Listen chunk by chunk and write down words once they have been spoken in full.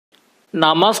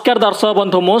नमस्कार दर्शक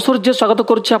बंधु मो सूर्य स्वागत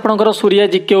करुच्ची आपणकर सूर्य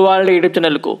जीके वर्ल्ड यूट्यूब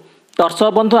चैनल को।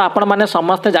 दर्शक बंधु आपण मैंने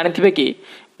समस्ते जानिथिबे कि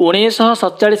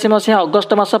 1947 मसीहा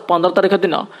अगस्ट मास 15 तारिख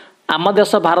दिन आम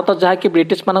देश भारत जहाँकि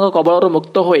ब्रिटिश मान कबल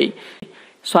मुक्त हो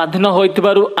स्वाधीन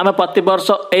होइथिबारु आमे प्रति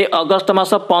वर्ष ए अगस्ट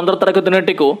मास 15 तारिख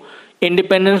दिनटी को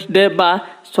इंडिपेंडेंस डे बा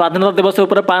स्वाधीनता दिवस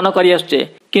उपर पालन करि आछे।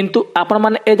 किंतु आपण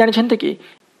माने ए जानिछन्ते कि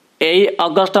यही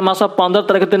अगस्ट मास 15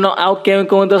 तारिख दिन आउ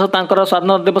केउं देश तांकर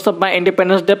स्वाधीनता दिवस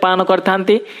इंडिपेंडेंस डे पालन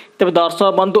करथांती। तेबे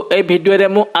दर्शक बंधु ए वीडियो रे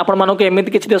मु आपण मानक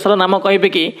एमिति किछि देशर नाम कहिबे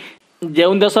कि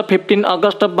जेउं देश 15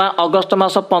 अगस्ट बा अगस्ट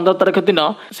मास 15 तारिख दिन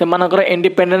सेमानकर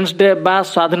इंडिपेंडेंस डे बा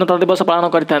स्वाधीनता दिवस पालन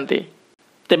करथांती।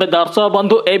 तेबे दर्शक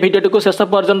बंधु ए वीडियो को शेष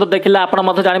पर्यंत देखिले आपण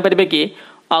मते जानि परिबे कि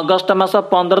अगस्ट मास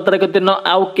 15 तारिख दिन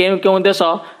आउ केउं देश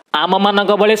आम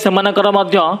मानक भली सेमानकर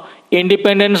मध्य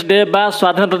इंडिपेंडेंस डे बा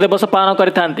स्वाधीनता दिवस पालन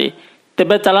करथांती।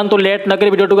 तेबे चलंतु लेट नकरी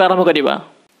वीडियो को आरंभ करिबा।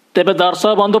 तेबे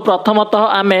दर्शक बंधु प्रथमतः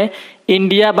आमे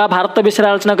इंडिया बा भारत विषय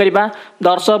आलोचना करिबा।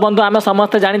 दर्शक बंधु आमे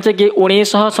समस्त जानिछे कि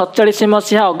 1947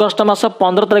 मसीहा अगस्ट मास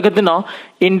 15 तारिख दिन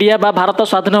इंडिया बा भारत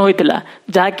स्वाधीन होइतिला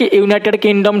जहाँकि यूनाइटेड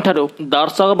किंगडम ठारू।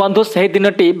 दर्शक बंधु सेही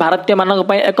दिनटी भारतीय मानक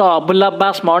पई एक अभूला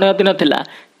बा स्मरणीय दिन थिला।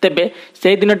 तेबे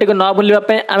से दिनटी को न भूलिबा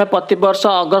पई आमे प्रति वर्ष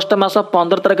अगस्ट मास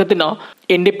 15 तारिख दिन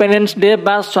इंडिपेंडेंस डे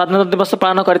बा स्वाधीनता दिवस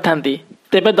पालन करथांती।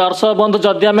 तेबे दर्शक बंधु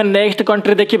जदि आमे नेक्स्ट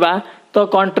कंट्री देखिबा तो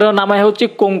कंट्रीर नाम हेउची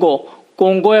कोंगो।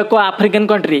 कोंगो एक आफ्रिकन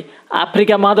कंट्री,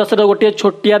 आफ्रिका महादेशर गोटे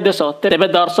छोटिया देश। तेबे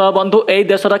दर्शक बंधु एई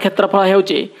देशर क्षेत्रफल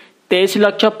हेउची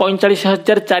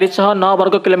 23,45,409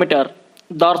 वर्ग किलोमीटर।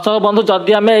 दर्शक बंधु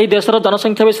जदि आमे एई देशर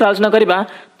जनसंख्या विषय आलोचना करिबा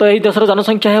तो एई देशर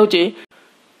जनसंख्या हेउची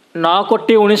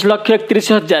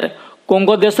 9,19,31,000।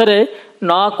 कोंगो देश में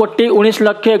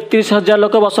 9,19,31,000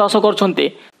 लोक बसवास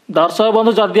करछन्ते। दर्शक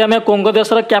बंधु जदि आमे कोंगो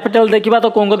देशर कैपिटल देखिबा तो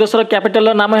कोंगो देशर कैपिटल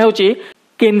नाम हेउची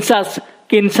किनशास।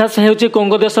 किनशास हेउची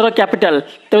कोंगो देशर कैपिटल।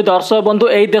 तेबे दर्शक बंधु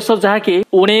एई देश जहाँकि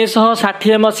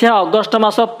 1960 मसीहा अगस्ट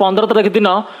मास 15 तारिख दिन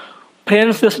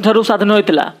फ्रेंच देश ठारू स्वाधीन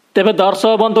होइतिला। तेबे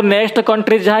दर्शक बंधु नेक्स्ट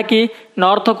कंट्री जहाँकि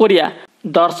नॉर्थ कोरिया।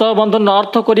 दर्शक बंधु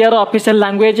नॉर्थ कोरियार ऑफिशियल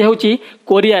लैंग्वेज हेउची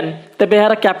कोरियन। तेबे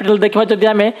यार कैपिटल देखबा जदि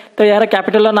आमे तो यार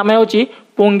कैपिटल नाम हेउची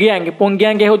पोंगियांग।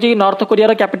 पोंगियांग हेउची नॉर्थ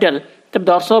कोरियार कैपिटल। तेबे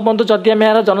दर्शक बंधु जदि आमे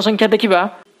यार जनसंख्या देखिबा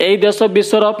एई देश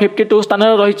विश्वर 52 स्थान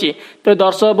रहिछि। तेबे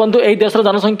दर्शक बंधु एई देशर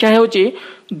जनसंख्या हेउची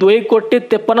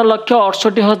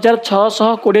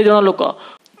 2,53,68,620 जन लोक।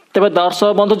 तेबे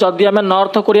दर्शक बंधु जदि आमे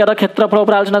नॉर्थ कोरियार क्षेत्रफल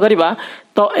उपर आलोचना करिबा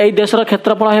तो एई देशर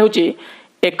क्षेत्रफल हेउची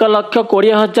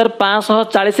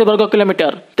 1,20,540 वर्ग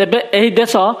किलोमीटर। तेबे एही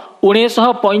देश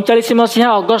 1945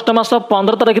 मसीहा अगस्ट मास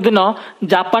 15 तारिख दिन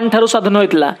जापान ठारू स्वाधीन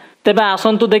होइतिला। तेबे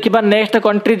आसंतु देखिबा नेक्स्ट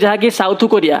कंट्री जहाँकि साउथ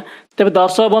कोरिया। तेबे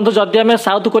दर्शक बंधु जदि आमे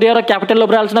साउथ कोरियार कैपिटल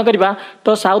उपर आलोचना करिबा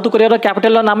तो साउथ कोरियार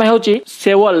कैपिटल नाम हेउची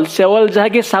सेवल। सेवल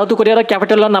जहाँकि साउथ कोरियार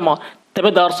कैपिटल नाम।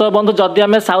 तेबे दर्शक बंधु जदि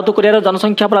आमे साउथ कोरियार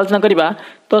जनसंख्या उपर आलोचना करिबा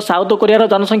तो साउथ कोरियार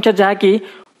जनसंख्या जहाँकि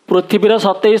पृथ्वीर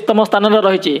 27तम स्थान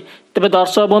रही। तेबे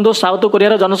दर्शक बंधु साउथ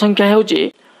कोरियार जनसंख्या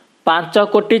हेउची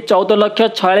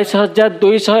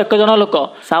 5,14,46,201 जन लोक।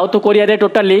 साउथ कोरिया रे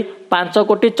टोटाली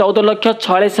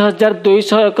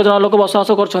 5,14,46,201 जन लोक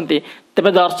बसवास करछन्ती।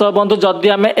 तेबे दर्शक बंधु जदि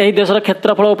आमे एही देशर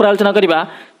क्षेत्रफल उपर आलोचना करिबा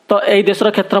तो एही देशर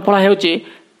क्षेत्रफल हेउची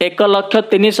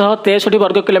 1,03,63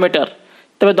 वर्ग किलोमीटर।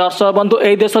 तेबे दर्शक बंधु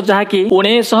एही देश जहाँकि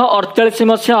 1948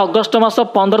 मसीहा अगस्ट मास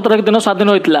 15 तारिख दिन स्वाधीन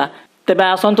होइतिला। तेबे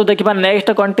आसंतु देखिबा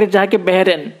नेक्स्ट कंट्री जहाँकि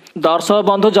बहरेन। दर्शक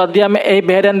बंधु जदि आमे एही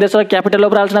बहरेन देशर कैपिटल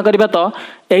उपर आलोचना करिबा तो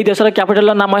एही देशर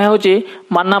कैपिटल नाम हेउची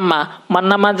मनामा।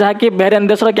 मनामा जहाँकि बहरेन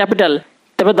देशर कैपिटल।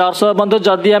 तेबे दर्शक बंधु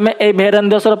जदि आमे एही बहरेन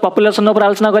देशर पॉपुलेशन उपर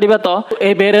आलोचना करिबा तो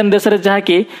एही बहरेन देश रे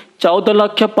जहाँकि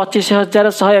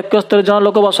 14,25,171 जन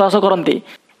लोक बसवास करନ୍ତି।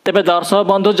 तेबे दर्शक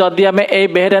बंधु जदि आमे एही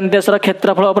बहरेन देशर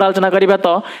क्षेत्रफल उपर आलोचना करिबा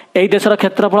तो एही देशर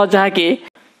क्षेत्रफल जहाँकि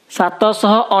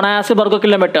 779 वर्ग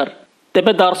किलोमीटर।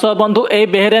 तेबे दर्शक बंधु ए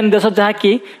बहरेन देश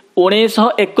जहाँकि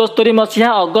 1971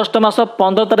 मसीहा अगस्ट मास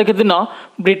 15 तारिख दिन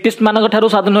ब्रिटिश मानक ठारू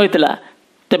स्वाधीन होइतिला।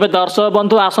 तेबे दर्शक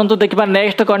बंधु आसंतु देखिबा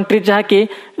नेक्स्ट कंट्री जहाँकि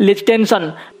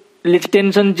लिechtenstein।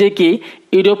 लिechtenstein जे कि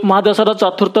यूरोप महादेशर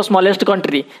चतुर्थ स्मॉलेस्ट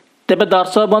कंट्री। तेबे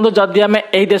दर्शक बंधु जदि आमे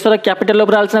एही देशर कैपिटल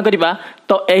उपर आलोचना करिबा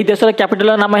तो एही देशर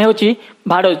कैपिटल नाम हेउची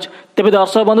भाडोज। तेबे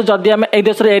दर्शक बंधु जदि आमे एही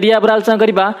देशर एरिया उपर आलोचना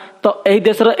करिबा तो एही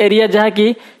देशर एरिया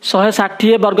जहाँकि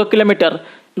 160 वर्ग किलोमीटर।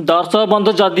 दर्शक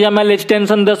बंधु जदि आमे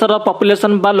लिechtenstein देशर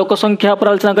पॉपुलेशन बा लोक संख्या उपर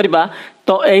आलोचना करिबा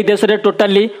तो एही देश रे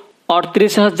टोटाली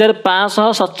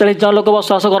 38,547 जन लोक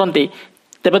बसवास करନ୍ତି।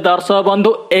 तेबे दर्शक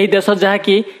बंधु एही देश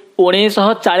जहाँकि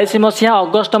 1940 मसीहा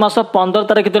अगस्ट मास 15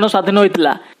 तारिख दिन स्वाधीन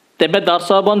होइतिला। तेबे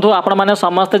दर्शक बंधु आपण माने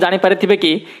समस्त जानि पारिथिबे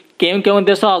कि केउं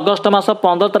देश अगस्ट मास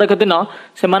 15 तारिख दिन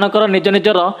सेमानकर निज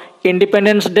निजर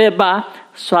इंडिपेंडेंस डे बा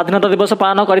स्वाधीनता दिवस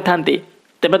पालन करिथांती।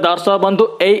 तेबे दर्शक बंधु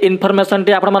यही इनफर्मेशन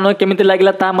टी आपण केमिति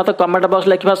लागिला ता मते कमेंट बॉक्स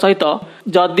लिखिबा सहित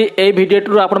जदि एई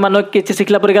भिडियो आपण किछि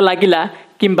सिखला परिका लागिला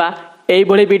किंबा एई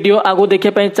भली वीडियो आगु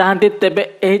देखिया पई चाहंती तेबे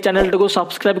एही चैनल को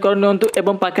सब्सक्राइब कर नियंतु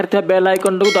एवं पाखरे थिया बेल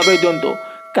आइकन को दबाई दियंतु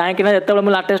काहेकि ना जेतेबेले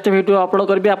मु लेटेस्ट वीडियो अपलोड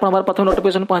करबी आपण प्रथम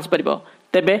नोटिफिकेशन पहुंच परिबो।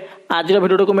 तेबे आज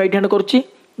वीडियो को मैं एडी एंड करूची।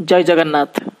 जय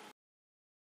जगन्नाथ।